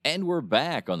And we're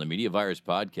back on the Media Virus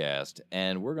Podcast,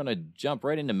 and we're going to jump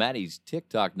right into Matty's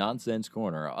TikTok Nonsense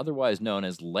Corner, otherwise known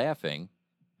as Laughing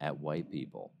at White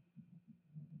People.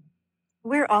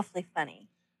 We're awfully funny.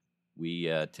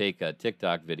 We take a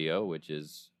TikTok video, which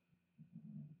is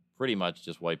pretty much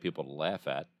just white people to laugh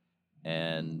at,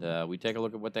 and we take a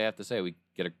look at what they have to say. We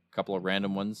get a couple of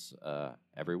random ones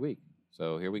every week.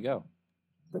 So here we go.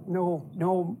 But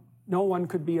no one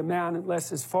could be a man unless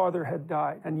his father had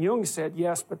died. And Jung said,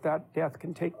 yes, but that death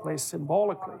can take place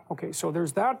symbolically. Okay, so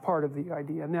there's that part of the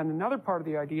idea. And then another part of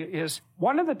the idea is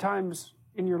one of the times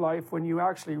in your life when you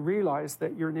actually realize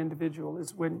that you're an individual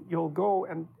is when you'll go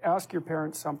and ask your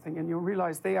parents something and you'll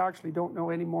realize they actually don't know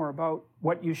any more about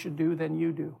what you should do than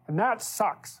you do. And that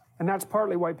sucks. And that's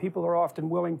partly why people are often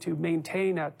willing to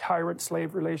maintain a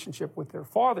tyrant-slave relationship with their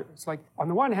father. It's like, on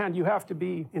the one hand, you have to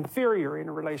be inferior in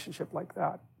a relationship like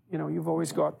that. You know, you've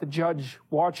always got the judge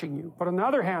watching you. But on the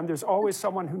other hand, there's always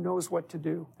someone who knows what to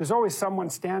do. There's always someone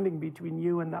standing between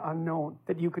you and the unknown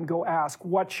that you can go ask,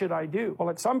 what should I do? Well,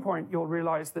 at some point, you'll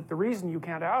realize that the reason you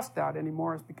can't ask that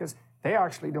anymore is because they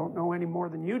actually don't know any more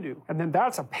than you do. And then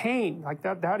that's a pain. Like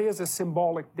that is a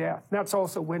symbolic death. That's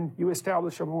also when you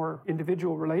establish a more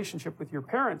individual relationship with your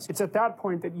parents. It's at that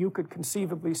point that you could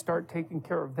conceivably start taking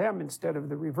care of them instead of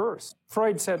the reverse.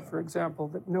 Freud said, for example,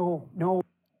 that no.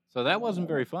 So that wasn't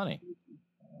very funny.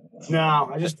 No,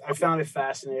 I found it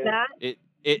fascinating. That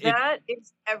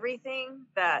is everything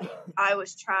that I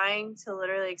was trying to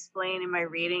literally explain in my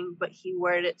reading, but he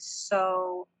worded it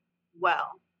so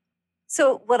well.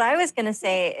 So what I was going to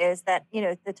say is that, you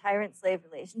know, the tyrant-slave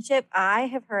relationship, I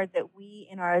have heard that we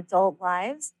in our adult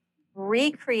lives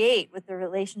recreate with the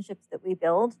relationships that we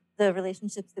build, the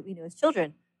relationships that we knew as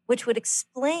children, which would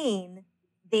explain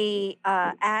the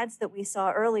ads that we saw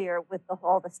earlier with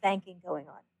all the spanking going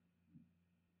on.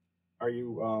 Are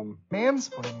you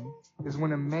Mansplaining is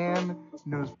when a man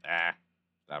knows.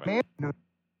 Stop it. All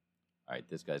right,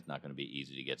 this guy's not going to be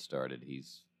easy to get started.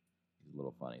 He's a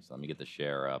little funny. So let me get the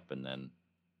share up, and then.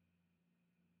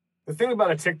 The thing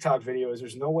about a TikTok video is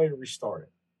there's no way to restart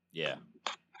it. Yeah.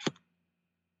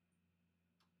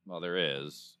 Well, there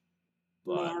is.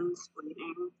 But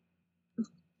Mansplaining.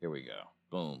 here we go.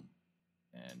 Boom.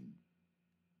 And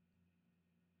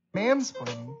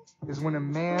Mansplaining is when a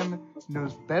man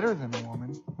knows better than a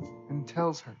woman and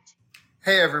tells her.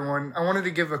 Hey everyone, I wanted to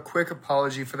give a quick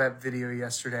apology for that video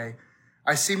yesterday.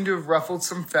 I seem to have ruffled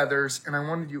some feathers, and I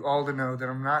wanted you all to know that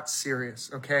I'm not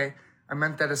serious, okay? I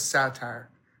meant that as satire,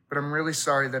 but I'm really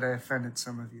sorry that I offended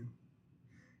some of you.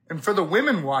 And for the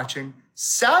women watching,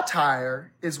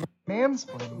 satire is when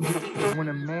mansplaining is when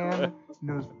a man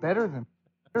knows better than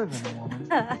a woman.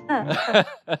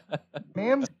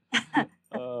 Man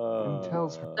and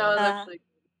tells her.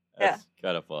 That's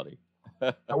kind of funny.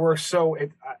 That works. So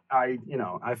I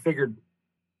figured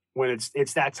when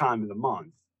it's that time of the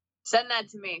month. Send that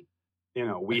to me. You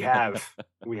know, we have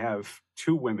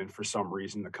two women for some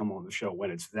reason that come on the show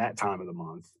when it's that time of the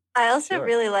month. I also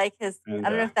really like his, I don't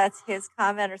know if that's his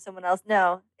comment or someone else.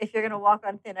 No, if you're going to walk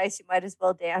on thin ice, you might as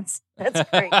well dance. That's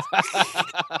great.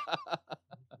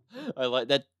 I like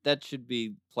that. That should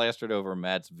be plastered over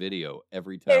Matt's video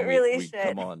every time we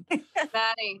come on.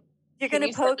 Matty, you're going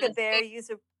to poke a bear.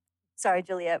 Sorry,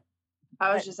 Juliet.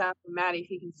 I was just asking Matty if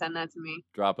he can send that to me.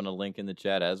 Dropping a link in the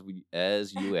chat as you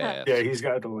asked. Yeah, he's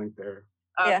got the link there.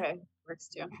 Okay, works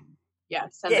too. Yeah,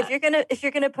 send that. If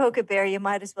you're gonna poke a bear, you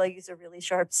might as well use a really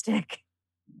sharp stick.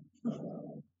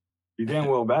 You damn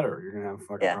well better. You're gonna have a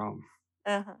fucking problem.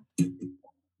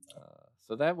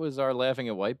 So that was our laughing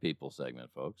at white people segment,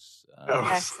 folks.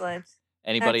 Excellent.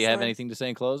 Anybody have anything to say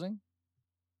in closing?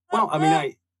 Well, I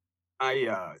mean,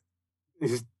 I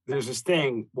there's this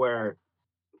thing where,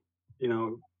 you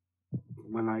know,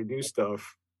 when I do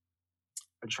stuff,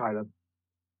 I try to.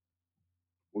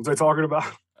 What was I talking about?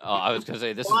 Oh, I was gonna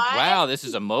say this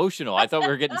is emotional. I thought we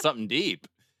were getting something deep.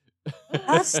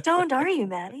 How stoned are you,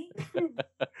 Matty?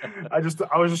 I was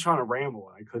just trying to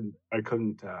ramble. I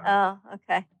couldn't. Oh,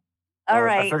 okay. All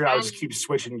right. I figured I would just keep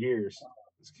switching gears.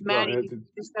 Matty, you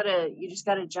just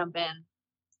gotta jump in.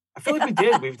 I feel like we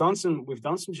did. We've done some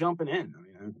jumping in.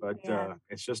 I mean, but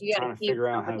it's just trying to figure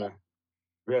out how to.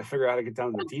 We gotta figure out how to get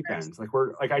down to the deep end.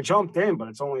 Like I jumped in, but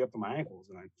it's only up to my ankles,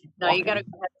 and I keep. No, you gotta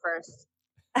go ahead first.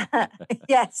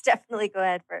 Yes, definitely go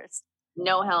ahead first.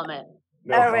 No helmet.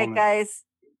 All right, guys.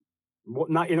 Well,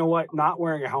 you know what? Not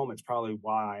wearing a helmet is probably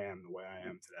why I am the way I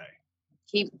am today.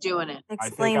 Keep doing it.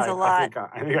 Explains a lot.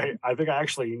 I think I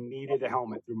actually needed a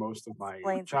helmet through most of my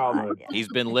childhood. Yeah. He's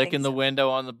been licking the window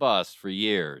on the bus for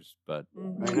years, but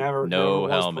I never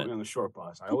helmet. Put me on the short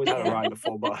bus. I always had to ride the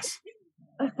full bus.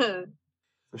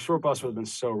 The short bus would have been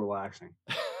so relaxing.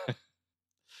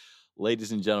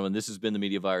 Ladies and gentlemen, this has been the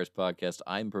Media Virus Podcast.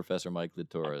 I'm Professor Mike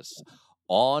Litoris.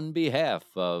 On behalf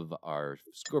of our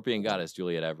Scorpion Goddess,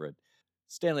 Juliet Everett,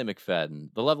 Stanley McFadden,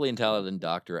 the lovely and talented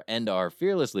doctor, and our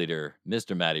fearless leader,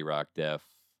 Mr. Matty Rockdeff,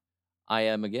 I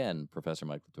am again Professor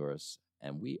Mike Litoris,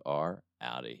 and we are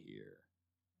out of here.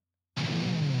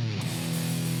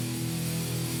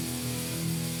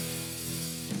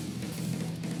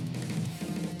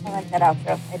 I like that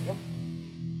outro. I do.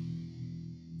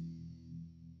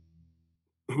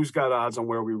 Who's got odds on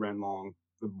where we ran long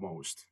the most?